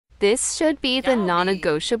This should be the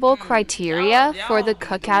non-negotiable criteria for the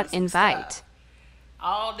cookout invite.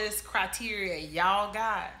 All this criteria y'all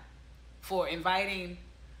got for inviting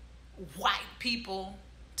white people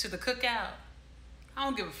to the cookout. I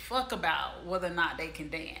don't give a fuck about whether or not they can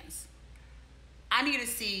dance. I need to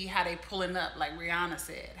see how they pulling up, like Rihanna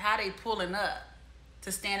said. How they pulling up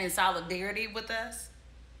to stand in solidarity with us.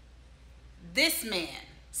 This man,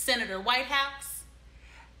 Senator Whitehouse,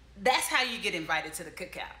 that's how you get invited to the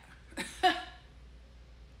cookout.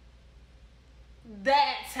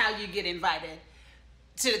 That's how you get invited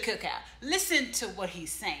to the cookout. Listen to what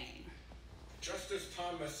he's saying. Justice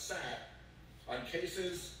Thomas sat on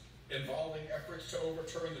cases involving efforts to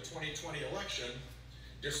overturn the 2020 election,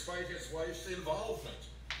 despite his wife's involvement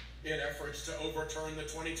in efforts to overturn the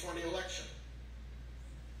 2020 election.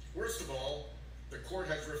 Worst of all, the court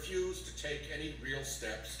has refused to take any real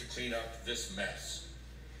steps to clean up this mess.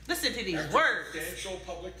 Listen to these After words. Substantial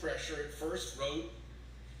public pressure, it first wrote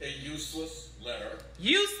a useless letter.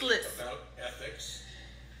 Useless. About ethics.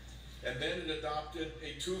 And then it adopted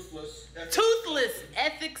a toothless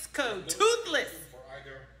ethics code. Toothless. For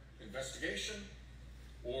either investigation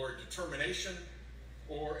or determination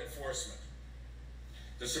or enforcement.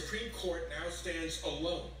 The Supreme Court now stands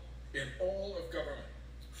alone in all of government,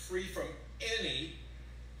 free from any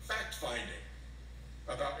fact-finding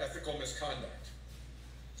about ethical misconduct.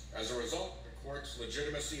 As a result, the court's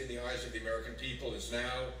legitimacy in the eyes of the American people is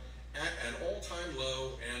now at an all-time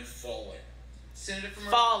low and falling. Senator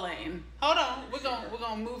from falling. Hold on, we're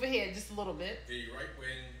gonna move ahead just a little bit. The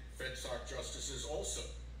right-wing FedSoc justices also.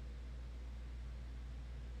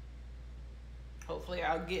 Hopefully,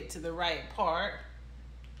 I'll get to the right part.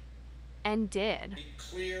 And did.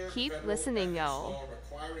 Keep listening, y'all. Law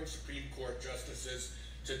requiring Supreme Court justices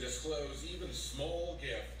to disclose even small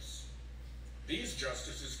gifts. These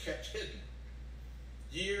justices kept hidden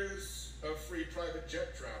years of free private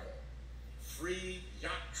jet travel, free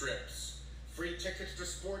yacht trips, free tickets to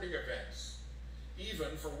sporting events,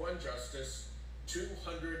 even for one justice,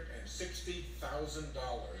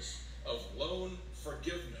 $260,000 of loan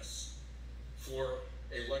forgiveness for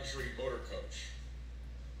a luxury motor coach.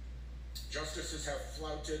 Justices have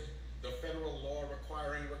flouted the federal law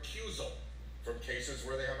requiring recusal from cases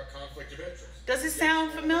where they have a conflict of interest. Does it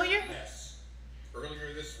sound familiar? Yes.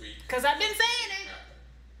 Earlier this week, because I've been saying it.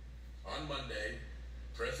 On Monday,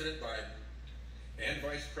 President Biden and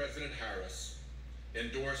Vice President Harris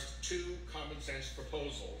endorsed two common sense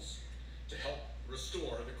proposals to help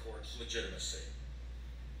restore the court's legitimacy.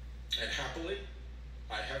 And happily,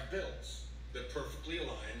 I have bills that perfectly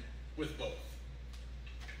align with both.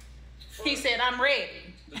 First, he said, I'm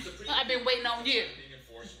ready. I've been waiting on you.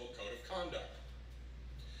 Enforceable code of conduct.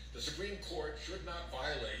 The Supreme Court should not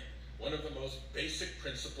violate one of the most basic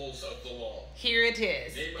principles of the law. Here it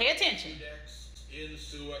is. Nemo, pay attention. Judex in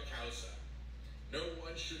sua causa. No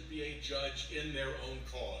one should be a judge in their own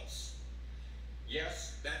cause.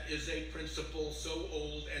 Yes, that is a principle so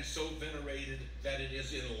old and so venerated that it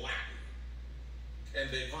is in Latin. And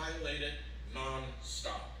they violate it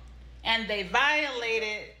non-stop.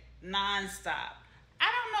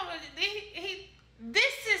 I don't know.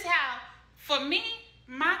 This is how, for me,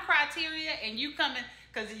 my criteria, and you coming,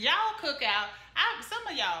 because y'all cook out. Some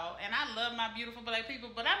of y'all, and I love my beautiful black people,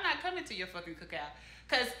 but I'm not coming to your fucking cookout.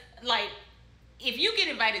 Because, like, if you get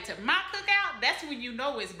invited to my cookout, that's when you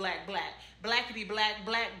know it's black, black. Blackity, black,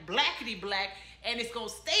 black, blackity, black. And it's going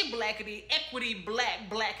to stay blackity, equity, black,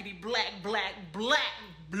 blackity, black, black, black,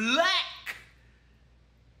 black.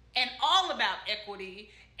 And all about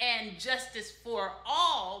equity and justice for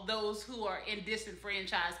all those who are in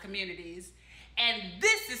disenfranchised communities. And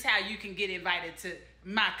this is how you can get invited to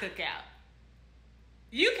my cookout.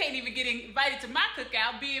 You can't even get invited to my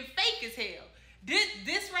cookout being fake as hell.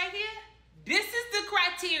 This right here, this is the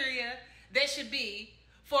criteria that should be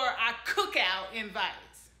for our cookout invite.